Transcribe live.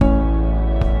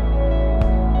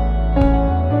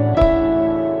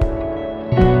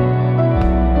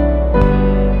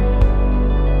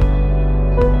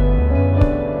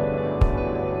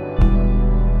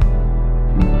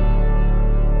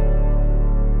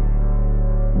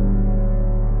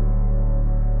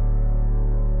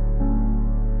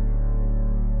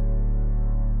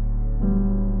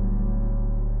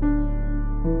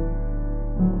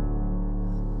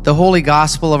The Holy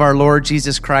Gospel of our Lord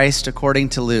Jesus Christ according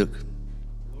to Luke.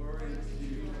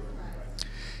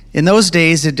 In those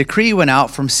days, a decree went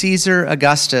out from Caesar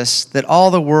Augustus that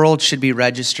all the world should be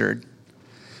registered.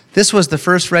 This was the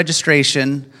first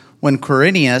registration when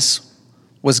Quirinius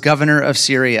was governor of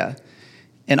Syria,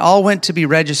 and all went to be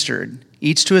registered,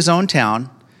 each to his own town.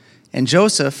 And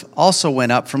Joseph also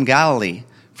went up from Galilee,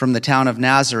 from the town of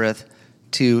Nazareth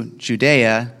to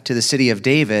Judea, to the city of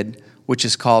David, which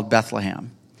is called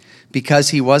Bethlehem, because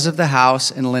he was of the house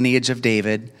and lineage of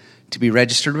David, to be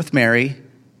registered with Mary,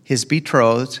 his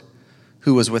betrothed,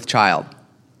 who was with child.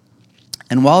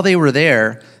 And while they were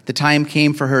there, the time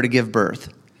came for her to give birth.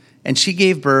 And she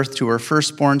gave birth to her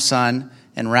firstborn son,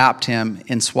 and wrapped him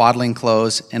in swaddling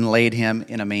clothes, and laid him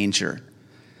in a manger,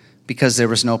 because there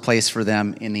was no place for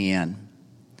them in the inn.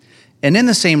 And in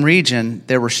the same region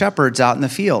there were shepherds out in the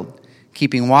field,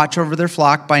 keeping watch over their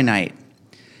flock by night.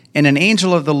 And an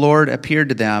angel of the Lord appeared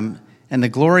to them, and the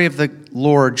glory of the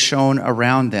Lord shone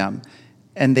around them,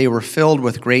 and they were filled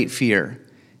with great fear.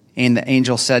 And the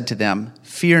angel said to them,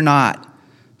 "Fear not,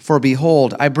 for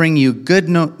behold, I bring you good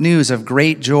news of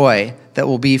great joy that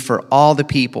will be for all the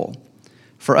people.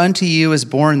 For unto you is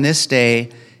born this day,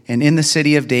 and in the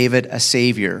city of David, a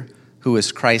Savior, who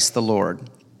is Christ the Lord.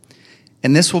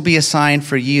 And this will be a sign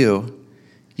for you.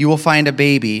 You will find a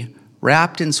baby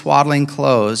wrapped in swaddling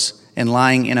clothes and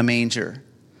lying in a manger."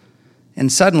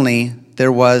 And suddenly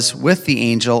there was with the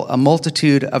angel a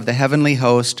multitude of the heavenly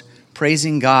host,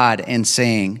 praising God and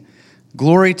saying,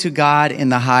 "Glory to God in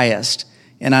the highest,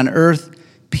 and on earth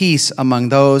peace among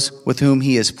those with whom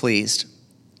he is pleased."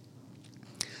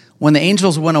 When the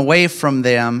angels went away from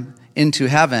them into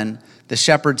heaven, the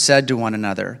shepherds said to one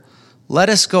another, "Let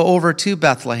us go over to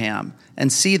Bethlehem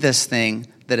and see this thing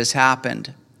that has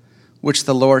happened, which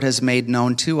the Lord has made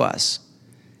known to us."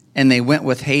 And they went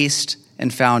with haste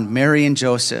and found Mary and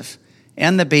Joseph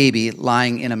and the baby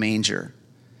lying in a manger.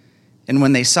 And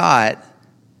when they saw it,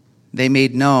 they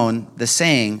made known the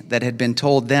saying that had been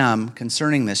told them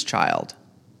concerning this child.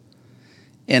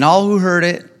 And all who heard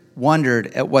it wondered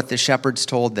at what the shepherds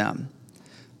told them.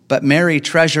 But Mary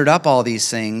treasured up all these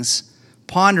things,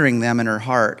 pondering them in her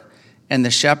heart. And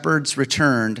the shepherds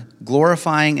returned,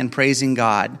 glorifying and praising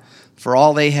God for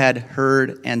all they had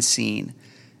heard and seen,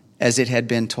 as it had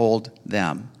been told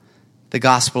them. The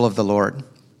gospel of the Lord.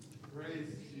 Praise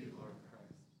to you, Lord Christ.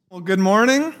 Well, good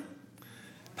morning.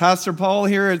 Pastor Paul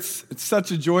here. It's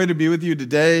such a joy to be with you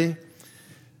today.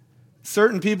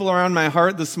 Certain people are on my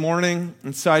heart this morning,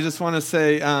 and so I just want to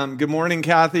say good morning,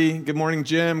 Kathy. Good morning,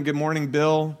 Jim. Good morning,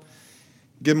 Bill.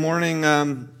 Good morning,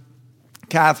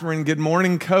 Catherine. Good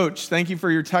morning, Coach. Thank you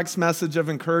for your text message of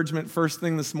encouragement first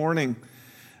thing this morning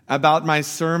about my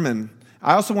sermon.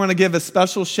 I also want to give a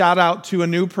special shout out to a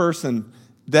new person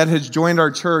that has joined our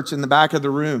church in the back of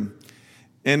the room.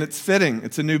 And it's fitting.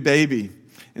 It's a new baby.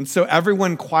 And so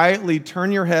everyone quietly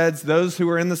turn your heads, those who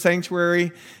are in the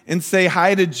sanctuary, and say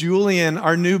hi to Julian,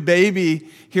 our new baby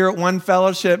here at One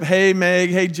Fellowship. Hey,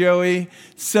 Meg. Hey, Joey.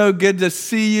 So good to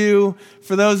see you.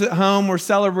 For those at home, we're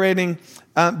celebrating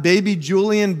baby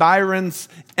Julian Byron's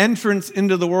entrance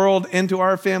into the world, into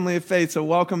our family of faith. So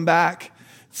welcome back.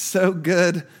 So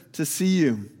good to see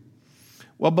you.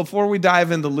 Well, before we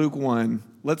dive into Luke 1,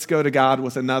 let's go to God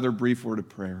with another brief word of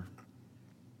prayer.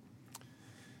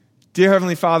 Dear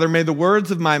Heavenly Father, may the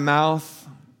words of my mouth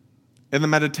and the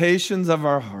meditations of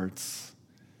our hearts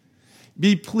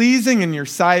be pleasing in your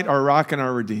sight, our rock and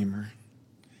our redeemer.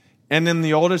 And in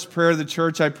the oldest prayer of the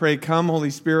church, I pray, come, Holy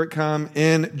Spirit, come.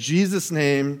 In Jesus'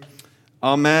 name,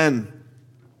 amen.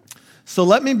 So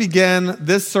let me begin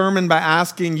this sermon by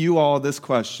asking you all this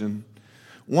question.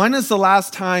 When is the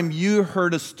last time you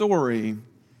heard a story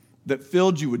that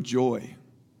filled you with joy?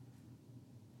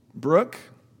 Brooke?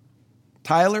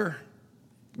 Tyler?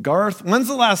 Garth? When's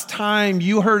the last time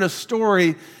you heard a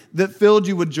story that filled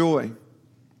you with joy?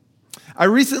 I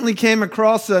recently came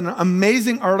across an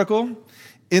amazing article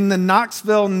in the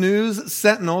Knoxville News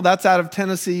Sentinel, that's out of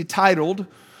Tennessee, titled,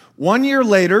 "1 year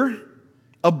later,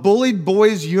 a bullied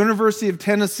boy's University of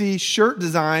Tennessee shirt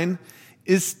design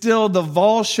is still the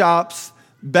Vol Shop's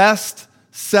best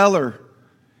seller."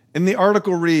 And the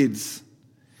article reads,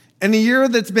 "In a year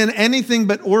that's been anything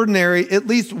but ordinary, at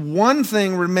least one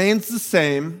thing remains the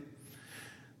same.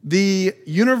 The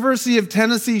University of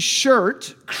Tennessee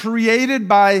shirt created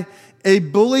by a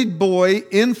bullied boy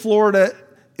in Florida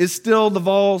is still the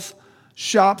Vol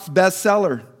Shop's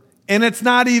bestseller. And it's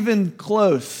not even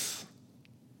close."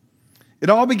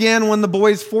 It all began when the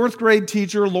boy's fourth grade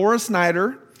teacher, Laura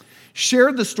Snyder,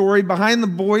 shared the story behind the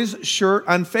boy's shirt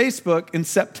on Facebook in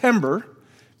September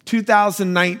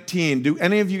 2019. Do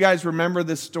any of you guys remember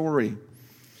this story?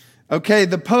 Okay,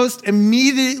 the post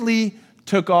immediately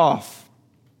took off.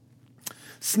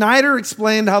 Snyder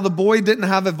explained how the boy didn't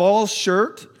have a Vols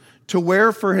shirt to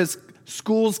wear for his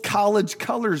school's college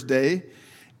colors day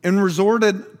and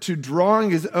resorted to drawing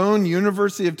his own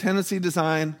University of Tennessee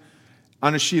design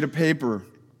on a sheet of paper.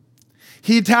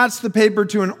 He attached the paper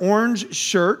to an orange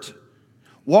shirt,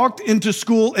 walked into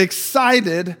school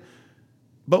excited,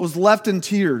 but was left in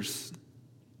tears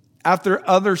after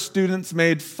other students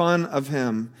made fun of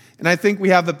him. And I think we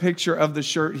have a picture of the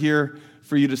shirt here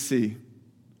for you to see.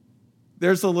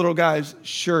 There's the little guy's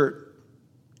shirt.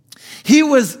 He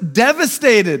was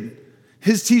devastated,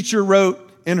 his teacher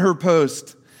wrote in her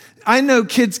post. I know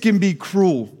kids can be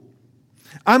cruel.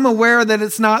 I'm aware that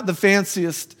it's not the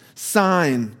fanciest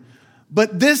sign,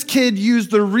 but this kid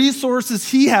used the resources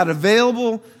he had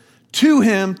available to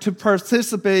him to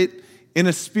participate in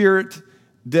a spirit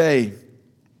day.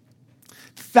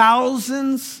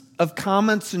 Thousands of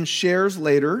comments and shares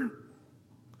later,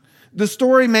 the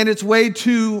story made its way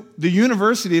to the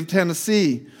University of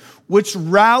Tennessee, which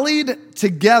rallied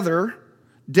together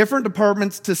different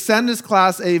departments to send his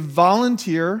class a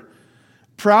volunteer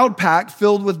proud pack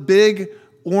filled with big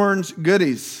orange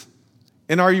goodies.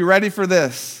 And are you ready for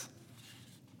this?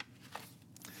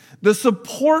 The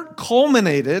support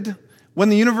culminated when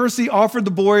the university offered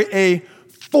the boy a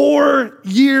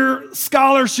 4-year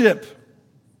scholarship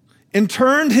and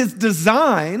turned his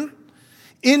design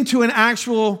into an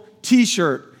actual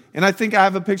t-shirt. And I think I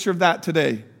have a picture of that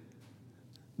today.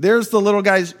 There's the little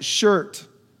guy's shirt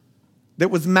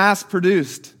that was mass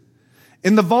produced.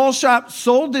 And the Vol shop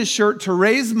sold this shirt to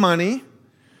raise money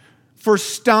for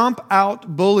Stomp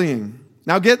Out Bullying.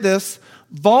 Now get this,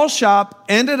 Vol shop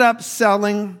ended up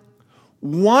selling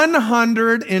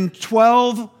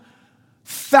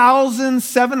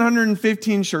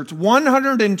 112,715 shirts,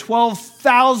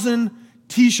 112,000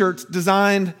 t-shirts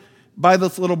designed by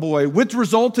this little boy, which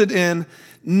resulted in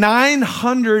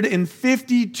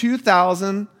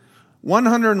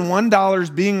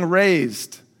 $952,101 being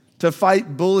raised to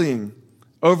fight bullying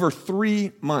over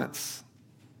 3 months.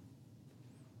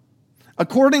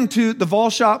 According to the Vol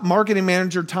shop marketing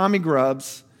manager, Tommy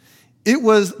Grubbs, it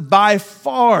was by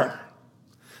far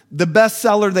the best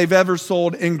seller they've ever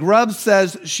sold. And Grubbs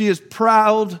says she is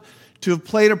proud to have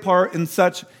played a part in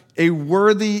such a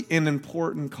worthy and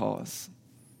important cause.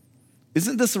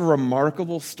 Isn't this a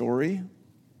remarkable story?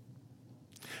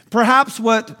 Perhaps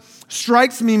what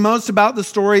strikes me most about the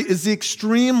story is the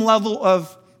extreme level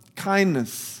of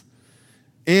kindness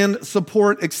and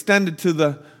support extended to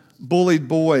the bullied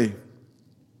boy.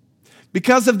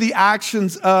 Because of the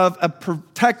actions of a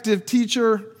protective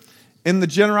teacher and the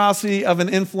generosity of an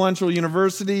influential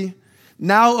university,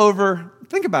 now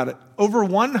think about it, over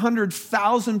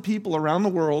 100,000 people around the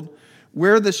world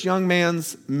wear this young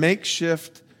man's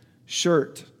makeshift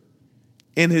shirt,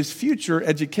 and his future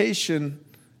education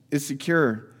is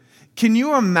secure. Can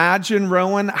you imagine,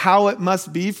 Rowan, how it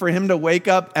must be for him to wake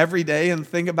up every day and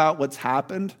think about what's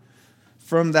happened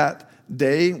from that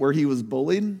day where he was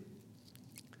bullied?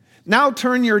 Now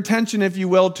turn your attention, if you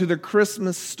will, to the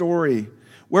Christmas story,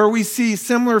 where we see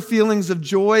similar feelings of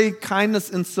joy, kindness,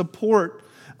 and support,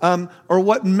 or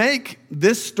what make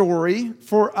this story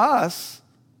for us,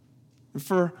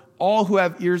 for all who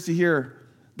have ears to hear.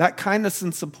 That kindness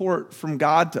and support from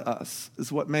God to us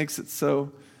is what makes it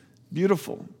so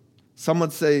beautiful. Some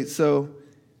would say so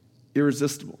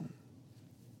irresistible.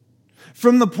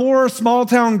 From the poor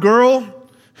small-town girl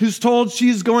who's told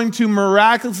she's going to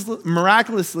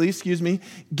miraculously,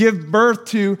 give birth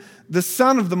to the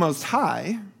Son of the Most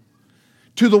High,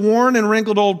 to the worn and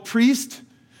wrinkled old priest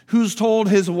who's told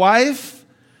his wife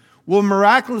will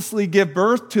miraculously give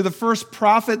birth to the first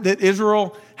prophet that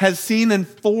Israel has seen in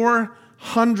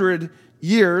 400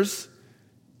 years,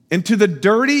 and to the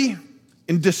dirty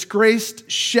and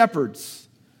disgraced shepherds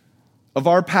of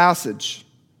our passage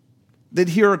that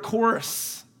hear a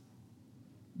chorus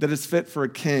that is fit for a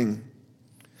king.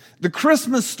 The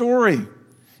Christmas story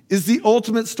is the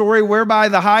ultimate story whereby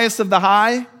the highest of the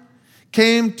high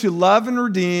came to love and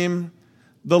redeem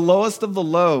the lowest of the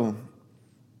low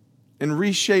and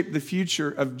reshape the future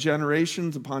of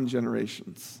generations upon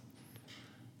generations.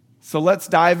 So let's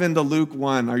dive into Luke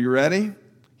 1. Are you ready?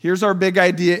 Here's our big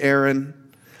idea, Aaron.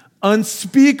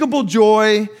 Unspeakable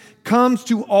joy comes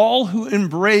to all who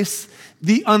embrace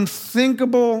the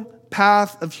unthinkable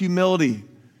path of humility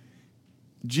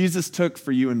Jesus took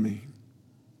for you and me.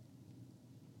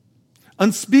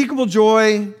 Unspeakable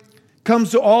joy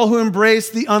comes to all who embrace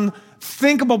the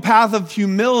unthinkable path of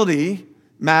humility,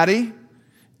 Maddie,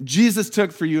 Jesus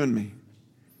took for you and me.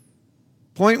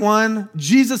 Point one,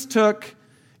 Jesus took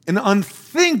an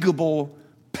unthinkable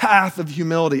path of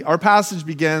humility. Our passage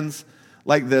begins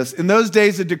like this. In those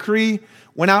days, a decree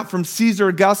went out from Caesar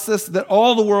Augustus that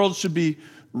all the world should be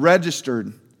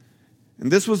registered.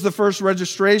 And this was the first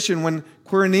registration when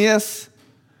Quirinius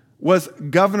was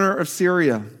governor of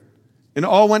Syria. And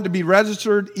all went to be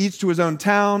registered, each to his own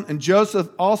town. And Joseph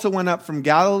also went up from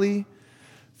Galilee,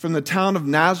 from the town of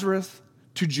Nazareth,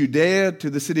 to Judea, to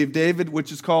the city of David,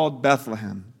 which is called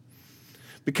Bethlehem,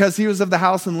 because he was of the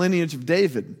house and lineage of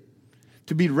David,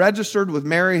 to be registered with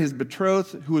Mary, his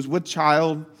betrothed, who was with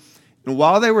child. And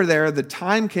while they were there, the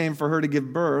time came for her to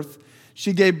give birth.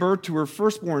 She gave birth to her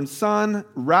firstborn son,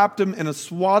 wrapped him in a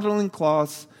swaddling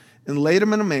cloth, and laid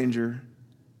him in a manger,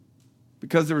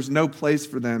 because there was no place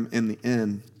for them in the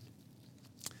inn.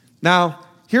 Now,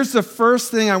 here's the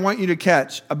first thing I want you to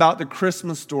catch about the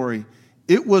Christmas story.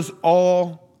 It was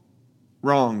all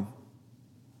wrong.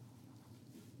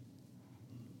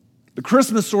 The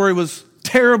Christmas story was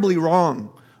terribly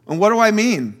wrong. And what do I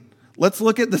mean? Let's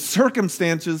look at the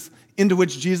circumstances into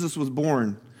which Jesus was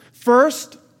born.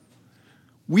 First,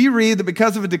 we read that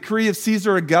because of a decree of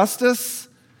Caesar Augustus,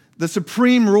 the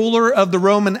supreme ruler of the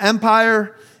Roman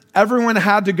Empire, everyone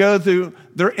had to go to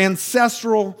their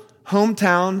ancestral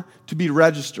hometown to be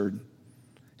registered.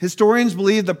 Historians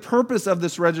believe the purpose of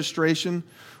this registration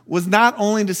was not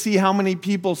only to see how many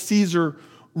people Caesar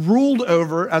ruled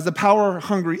over as a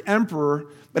power-hungry emperor,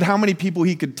 but how many people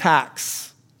he could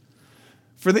tax.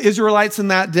 For the Israelites in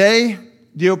that day,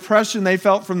 the oppression they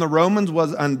felt from the Romans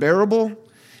was unbearable,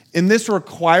 and this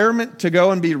requirement to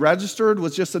go and be registered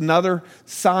was just another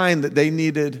sign that they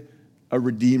needed a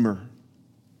redeemer.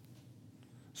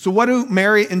 So what do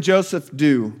Mary and Joseph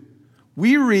do?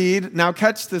 We read, now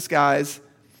catch this, guys,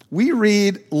 we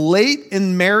read late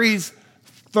in Mary's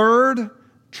third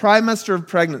trimester of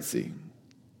pregnancy.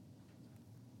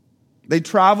 They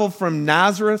travel from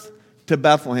Nazareth to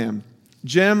Bethlehem.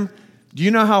 Jim, do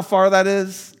you know how far that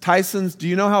is? Tyson's, do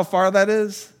you know how far that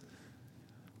is?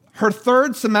 Her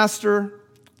third trimester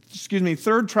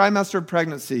of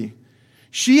pregnancy,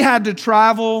 she had to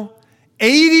travel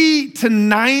 80 to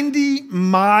 90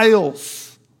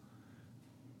 miles.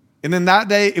 And in that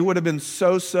day, it would have been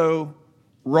so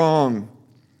wrong.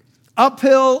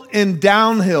 Uphill and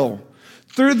downhill,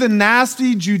 through the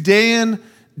nasty Judean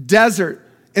desert,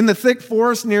 in the thick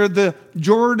forest near the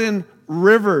Jordan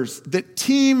rivers that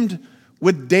teemed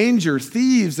with danger,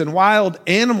 thieves, and wild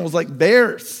animals like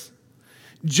bears.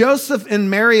 Joseph and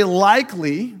Mary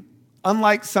likely,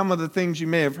 unlike some of the things you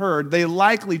may have heard, they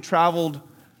likely traveled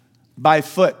by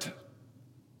foot.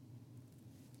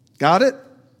 Got it?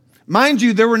 Mind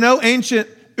you, there were no ancient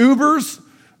Ubers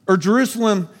or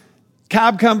Jerusalem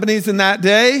cab companies in that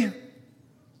day,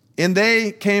 and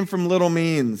they came from little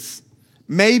means.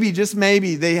 Maybe, just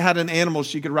maybe, they had an animal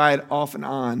she could ride off and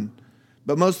on.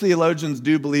 But most theologians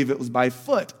do believe it was by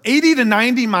foot. 80 to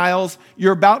 90 miles,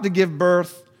 you're about to give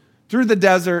birth through the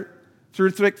desert,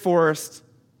 through thick forest.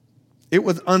 It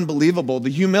was unbelievable. The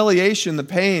humiliation, the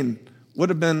pain would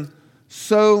have been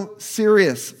so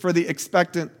serious for the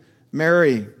expectant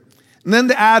Mary. And then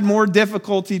to add more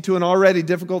difficulty to an already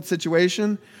difficult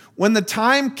situation, when the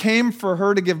time came for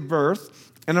her to give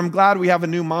birth, and I'm glad we have a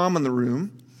new mom in the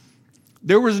room,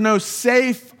 there was no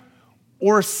safe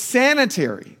or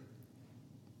sanitary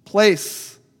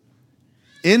place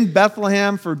in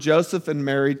Bethlehem for Joseph and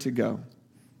Mary to go.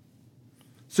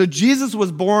 So Jesus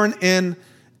was born in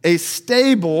a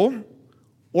stable,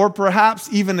 or perhaps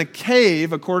even a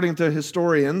cave, according to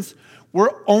historians, where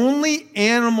only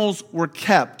animals were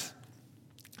kept.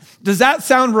 Does that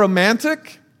sound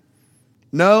romantic?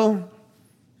 No,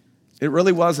 it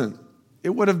really wasn't. It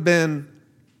would have been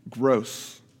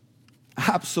gross.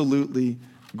 Absolutely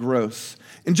gross.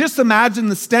 And just imagine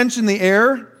the stench in the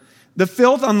air, the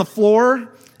filth on the floor,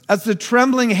 as the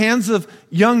trembling hands of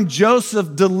young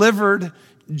Joseph delivered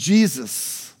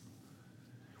Jesus.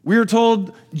 We are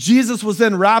told Jesus was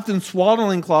then wrapped in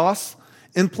swaddling cloths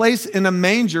and placed in a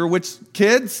manger, which,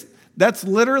 kids, that's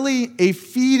literally a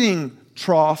feeding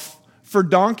trough for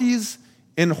donkeys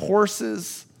and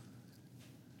horses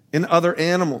and other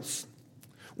animals.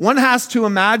 One has to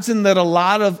imagine that a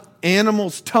lot of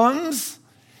animals' tongues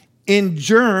and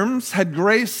germs had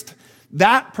graced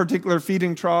that particular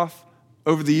feeding trough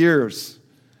over the years.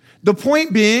 The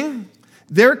point being,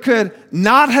 there could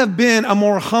not have been a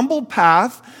more humble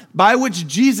path by which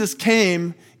Jesus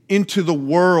came into the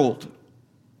world.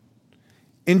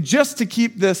 And just to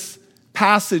keep this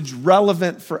passage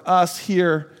relevant for us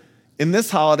here in this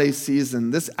holiday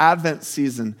season, this Advent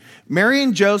season, Mary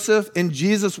and Joseph and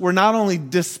Jesus were not only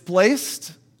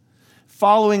displaced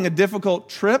following a difficult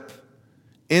trip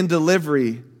and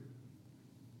delivery,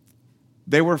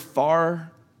 they were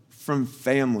far from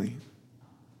family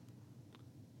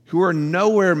who are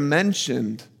nowhere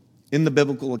mentioned in the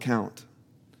biblical account.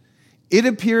 It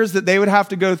appears that they would have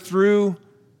to go through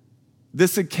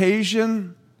this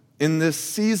occasion in this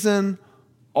season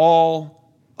all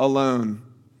alone.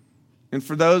 And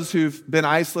for those who've been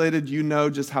isolated, you know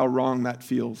just how wrong that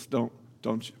feels, don't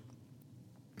you?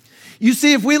 You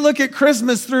see, if we look at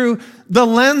Christmas through the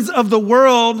lens of the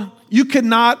world, you could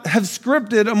not have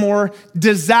scripted a more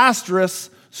disastrous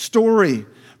story.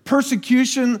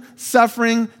 Persecution,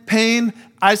 suffering, pain,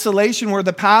 isolation were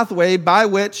the pathway by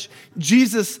which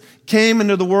Jesus came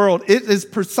into the world. It is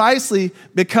precisely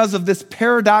because of this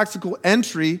paradoxical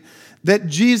entry that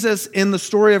Jesus in the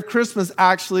story of Christmas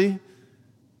actually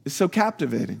is so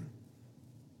captivating.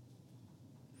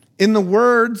 In the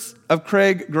words of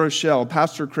Craig Groeschel,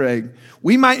 Pastor Craig,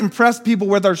 we might impress people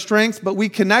with our strengths, but we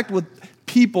connect with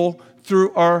people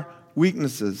through our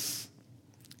weaknesses.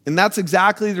 And that's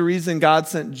exactly the reason God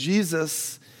sent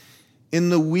Jesus in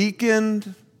the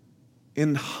weakened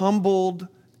and humbled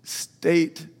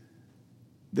state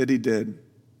that he did.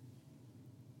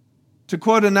 To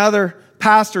quote another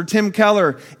pastor, Tim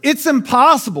Keller, it's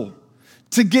impossible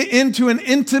to get into an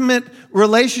intimate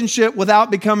relationship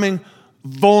without becoming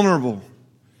vulnerable.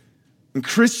 And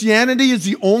Christianity is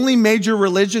the only major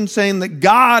religion saying that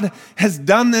God has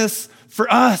done this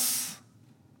for us.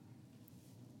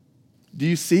 Do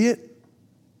you see it?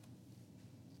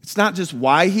 It's not just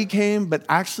why he came, but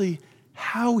actually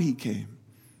how he came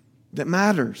that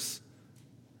matters.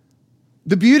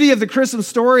 The beauty of the Christmas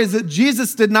story is that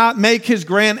Jesus did not make his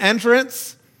grand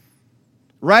entrance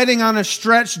riding on a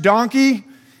stretched donkey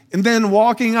and then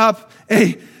walking up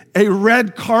a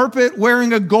red carpet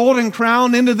wearing a golden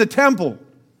crown into the temple.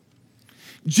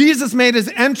 Jesus made his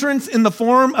entrance in the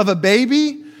form of a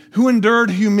baby who endured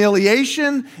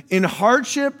humiliation and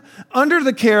hardship under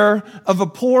the care of a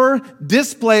poor,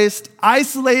 displaced,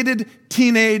 isolated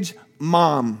teenage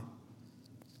mom.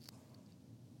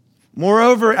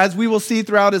 Moreover, as we will see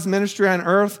throughout his ministry on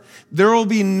earth, there will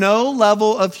be no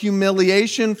level of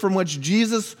humiliation from which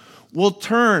Jesus will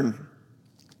turn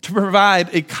to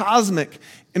provide a cosmic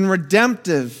and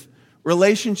redemptive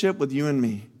relationship with you and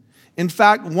me. In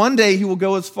fact, one day he will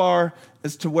go as far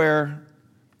as to wear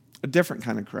a different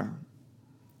kind of crown.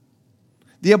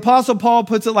 The Apostle Paul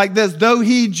puts it like this: though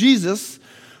he, Jesus,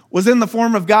 was in the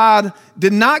form of God,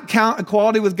 did not count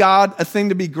equality with God a thing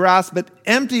to be grasped, but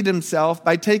emptied himself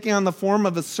by taking on the form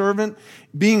of a servant,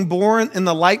 being born in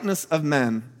the likeness of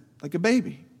men, like a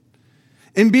baby.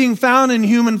 In being found in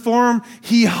human form,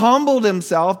 he humbled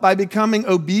himself by becoming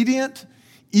obedient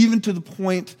even to the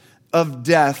point of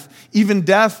death, even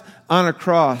death on a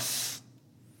cross.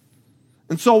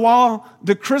 And so while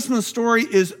the Christmas story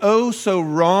is oh so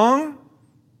wrong,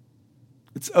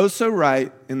 it's oh so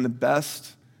right in the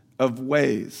best of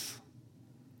ways.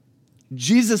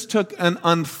 Jesus took an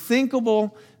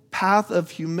unthinkable path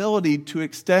of humility to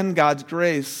extend God's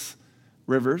grace,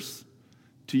 Rivers,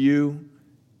 to you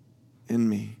and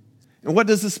me. And what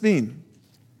does this mean?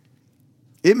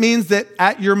 It means that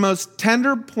at your most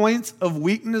tender points of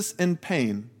weakness and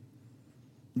pain,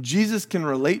 Jesus can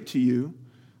relate to you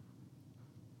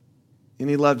and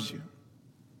he loves you.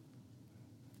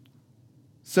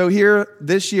 So here,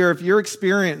 this year, if you're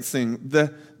experiencing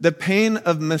the pain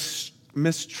of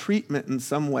mistreatment in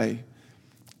some way,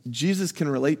 Jesus can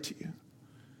relate to you.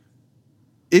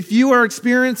 If you are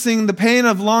experiencing the pain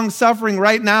of long suffering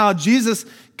right now, Jesus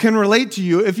can relate to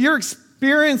you. If you're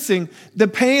experiencing the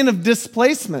pain of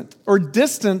displacement or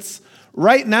distance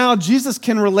right now, Jesus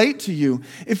can relate to you.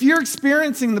 If you're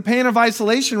experiencing the pain of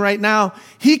isolation right now,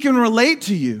 he can relate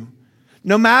to you.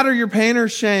 No matter your pain or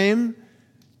shame,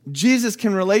 Jesus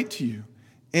can relate to you,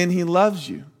 and he loves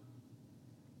you.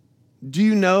 Do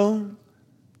you know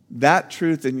that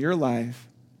truth in your life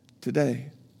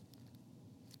today?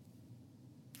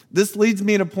 This leads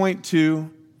me to point 2.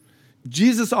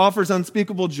 Jesus offers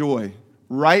unspeakable joy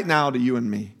right now to you and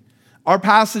me. Our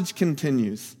passage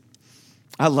continues.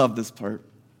 I love this part.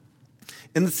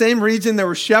 In the same region, there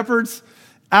were shepherds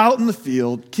out in the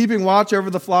field, keeping watch over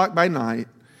the flock by night.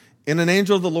 And an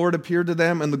angel of the Lord appeared to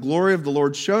them, and the glory of the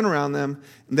Lord shone around them,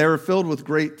 and they were filled with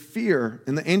great fear.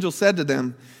 And the angel said to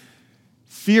them,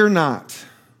 "Fear not,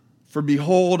 for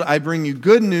behold, I bring you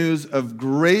good news of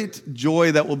great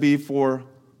joy that will be for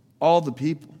all the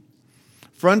people.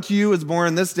 For unto you is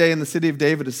born this day in the city of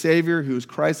David a Savior, who is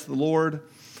Christ the Lord.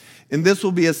 And this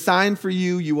will be a sign for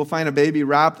you. You will find a baby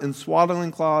wrapped in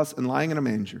swaddling cloths and lying in a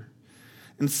manger."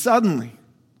 And suddenly,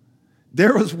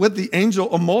 there was with the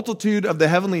angel a multitude of the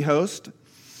heavenly host,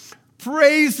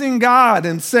 praising God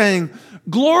and saying,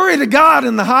 "Glory to God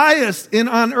in the highest, and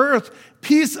on earth,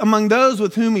 peace among those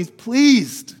with whom he's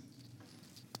pleased.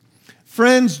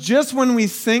 Friends, just when we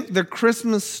think the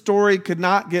Christmas story could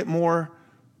not get more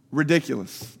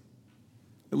ridiculous,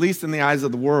 at least in the eyes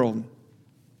of the world,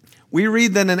 we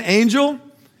read that an angel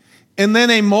and then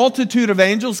a multitude of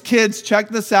angels, kids, check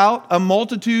this out, a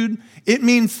multitude, it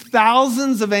means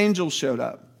thousands of angels showed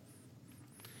up.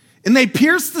 And they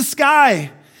pierce the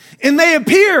sky and they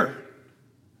appear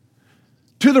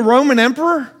to the Roman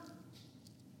emperor?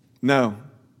 No.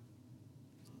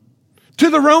 To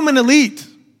the Roman elite?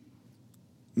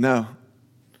 No.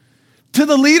 To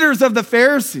the leaders of the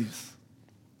Pharisees?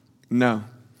 No.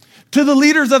 To the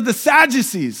leaders of the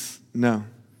Sadducees? No.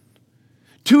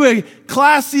 To a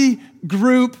classy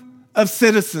group of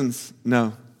citizens?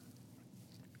 No.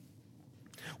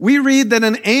 We read that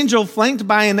an angel flanked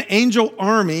by an angel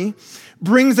army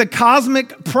brings a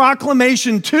cosmic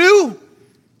proclamation to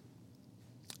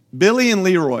Billy and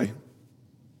Leroy,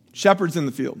 shepherds in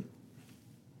the field.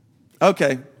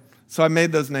 Okay, so I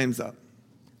made those names up.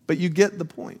 But you get the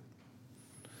point.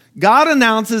 God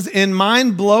announces in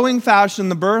mind-blowing fashion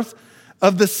the birth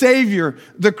of the Savior,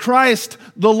 the Christ,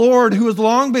 the Lord, who has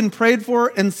long been prayed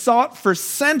for and sought for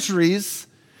centuries,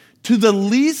 to the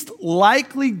least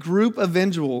likely group of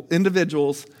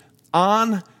individuals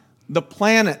on the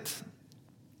planet.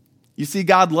 You see,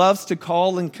 God loves to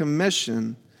call and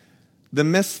commission the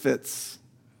misfits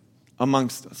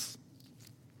amongst us.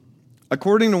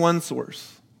 According to one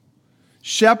source,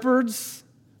 shepherds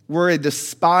were a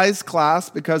despised class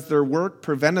because their work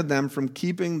prevented them from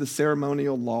keeping the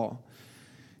ceremonial law.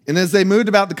 And as they moved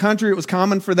about the country, it was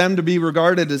common for them to be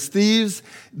regarded as thieves.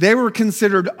 They were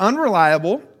considered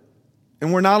unreliable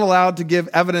and were not allowed to give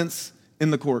evidence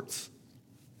in the courts.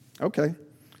 Okay.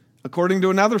 According to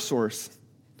another source,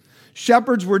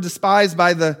 shepherds were despised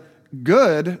by the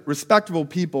good, respectable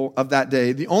people of that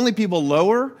day. The only people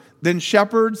lower than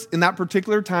shepherds in that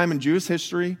particular time in Jewish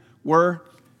history were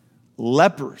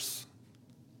lepers.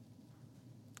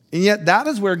 And yet that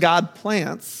is where God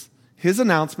plants his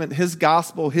announcement, his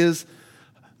gospel, his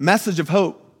message of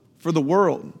hope for the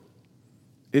world.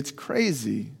 It's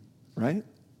crazy, right?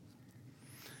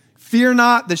 Fear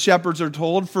not, the shepherds are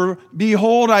told, for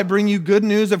behold, I bring you good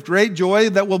news of great joy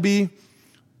that will be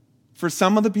for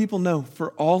some of the people, no,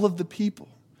 for all of the people.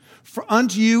 For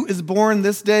unto you is born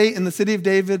this day in the city of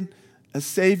David a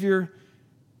Savior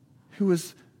who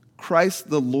is Christ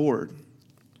the Lord.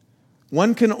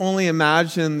 One can only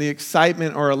imagine the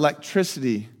excitement or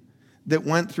electricity that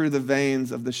went through the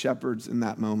veins of the shepherds in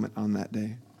that moment on that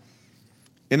day.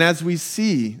 And as we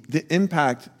see, the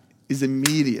impact is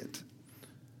immediate.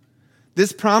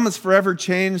 This promise forever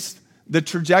changed the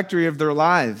trajectory of their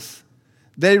lives.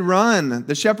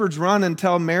 The shepherds run and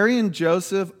tell Mary and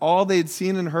Joseph all they'd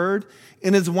seen and heard.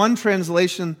 And as one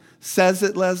translation says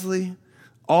it, Leslie,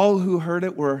 all who heard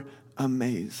it were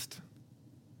amazed.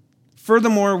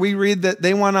 Furthermore, we read that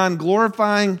they went on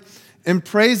glorifying and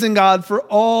praising God for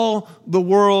all the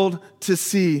world to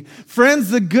see. Friends,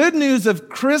 the good news of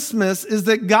Christmas is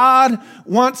that God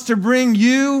wants to bring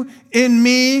you and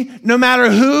me, no matter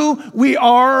who we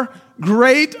are,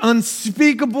 great,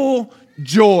 unspeakable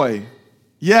joy.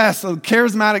 Yes, a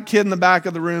charismatic kid in the back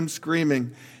of the room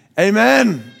screaming,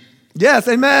 amen. Yes,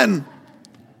 amen.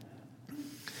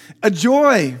 A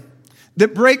joy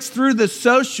that breaks through the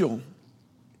social,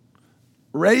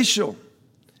 racial,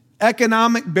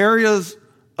 economic barriers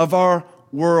of our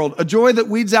world. A joy that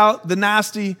weeds out the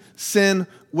nasty sin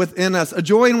within us. A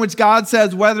joy in which God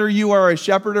says, whether you are a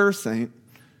shepherd or a saint,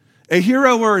 a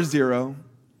hero or a zero,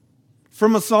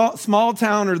 from a small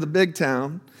town or the big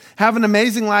town, have an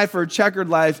amazing life or a checkered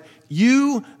life,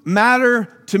 you matter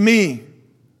to me.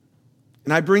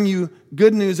 And I bring you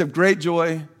good news of great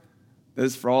joy that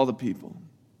is for all the people.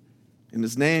 And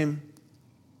his name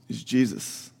is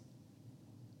Jesus.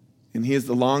 And he is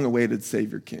the long-awaited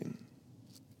Savior King.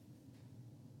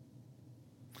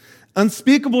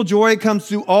 Unspeakable joy comes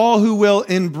to all who will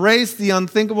embrace the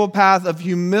unthinkable path of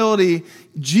humility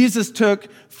Jesus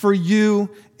took for you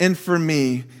and for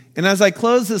me. And as I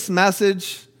close this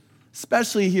message,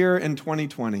 especially here in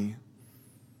 2020,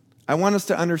 I want us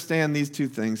to understand these two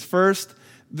things. First,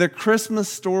 the Christmas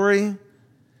story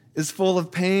is full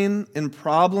of pain and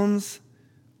problems,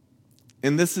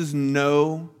 and this is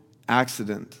no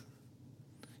accident.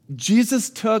 Jesus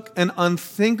took an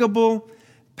unthinkable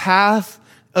path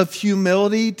of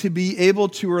humility to be able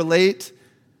to relate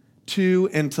to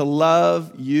and to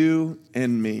love you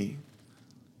and me.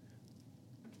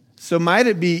 So might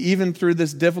it be even through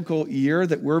this difficult year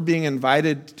that we're being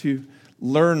invited to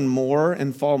learn more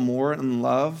and fall more in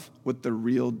love with the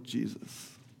real Jesus.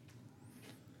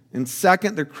 And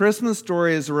second, the Christmas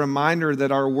story is a reminder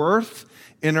that our worth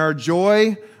and our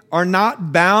joy are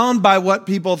not bound by what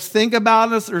people think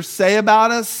about us or say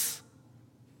about us,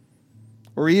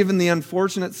 or even the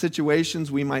unfortunate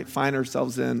situations we might find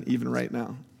ourselves in even right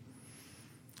now.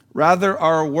 Rather,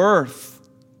 our worth,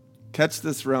 catch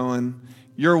this, Rowan,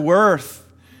 your worth,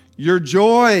 your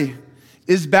joy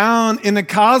is bound in a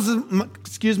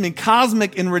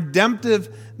cosmic and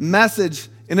redemptive message,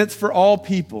 and it's for all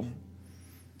people.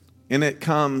 And it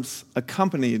comes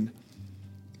accompanied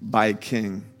by a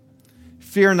king.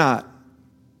 Fear not.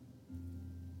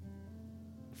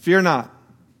 Fear not.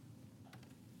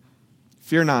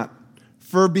 Fear not.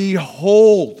 For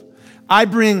behold, I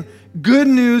bring good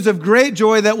news of great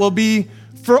joy that will be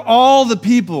for all the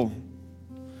people.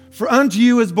 For unto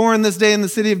you is born this day in the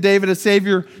city of David a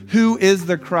Savior who is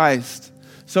the Christ.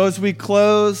 So as we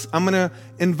close, I'm going to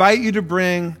invite you to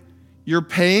bring your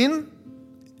pain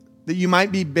that you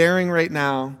might be bearing right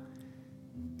now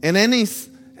and any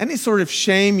sort of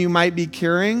shame you might be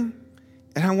carrying.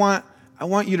 And I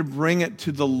want you to bring it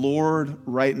to the Lord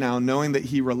right now, knowing that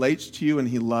He relates to you and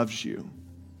He loves you.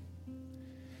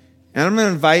 And I'm going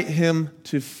to invite Him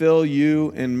to fill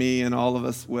you and me and all of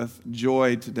us with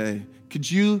joy today. Could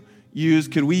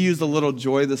we use a little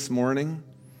joy this morning?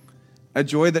 A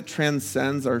joy that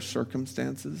transcends our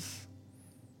circumstances?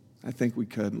 I think we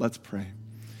could. Let's pray.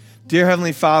 Dear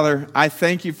Heavenly Father, I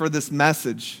thank you for this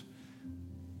message.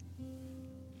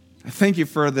 I thank you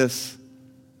for this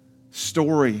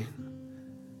story.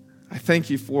 I thank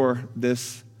you for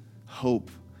this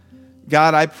hope.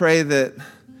 God, I pray that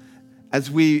as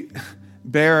we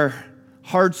bear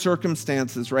hard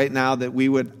circumstances right now, that we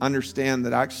would understand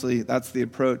that actually that's the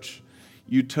approach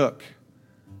you took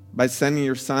by sending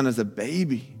your Son as a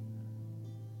baby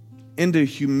into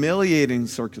humiliating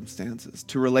circumstances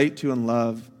to relate to and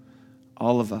love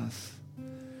all of us.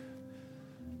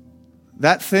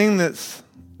 That thing that's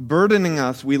burdening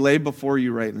us, we lay before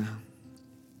you right now.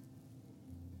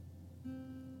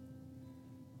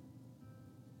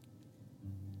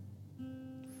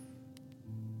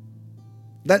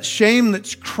 That shame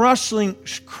that's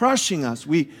crushing us,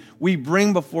 we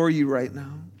bring before you right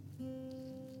now.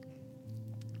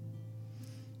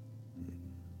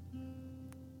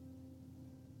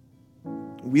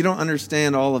 We don't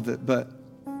understand all of it, but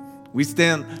we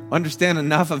understand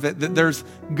enough of it that there's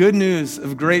good news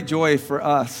of great joy for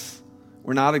us.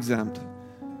 We're not exempt.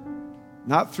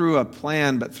 Not through a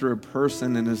plan, but through a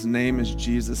person, and His name is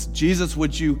Jesus. Jesus,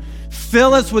 would you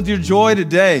fill us with your joy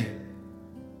today?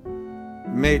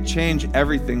 May it change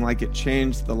everything like it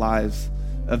changed the lives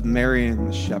of Mary and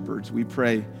the shepherds. We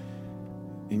pray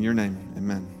in your name.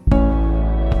 Amen.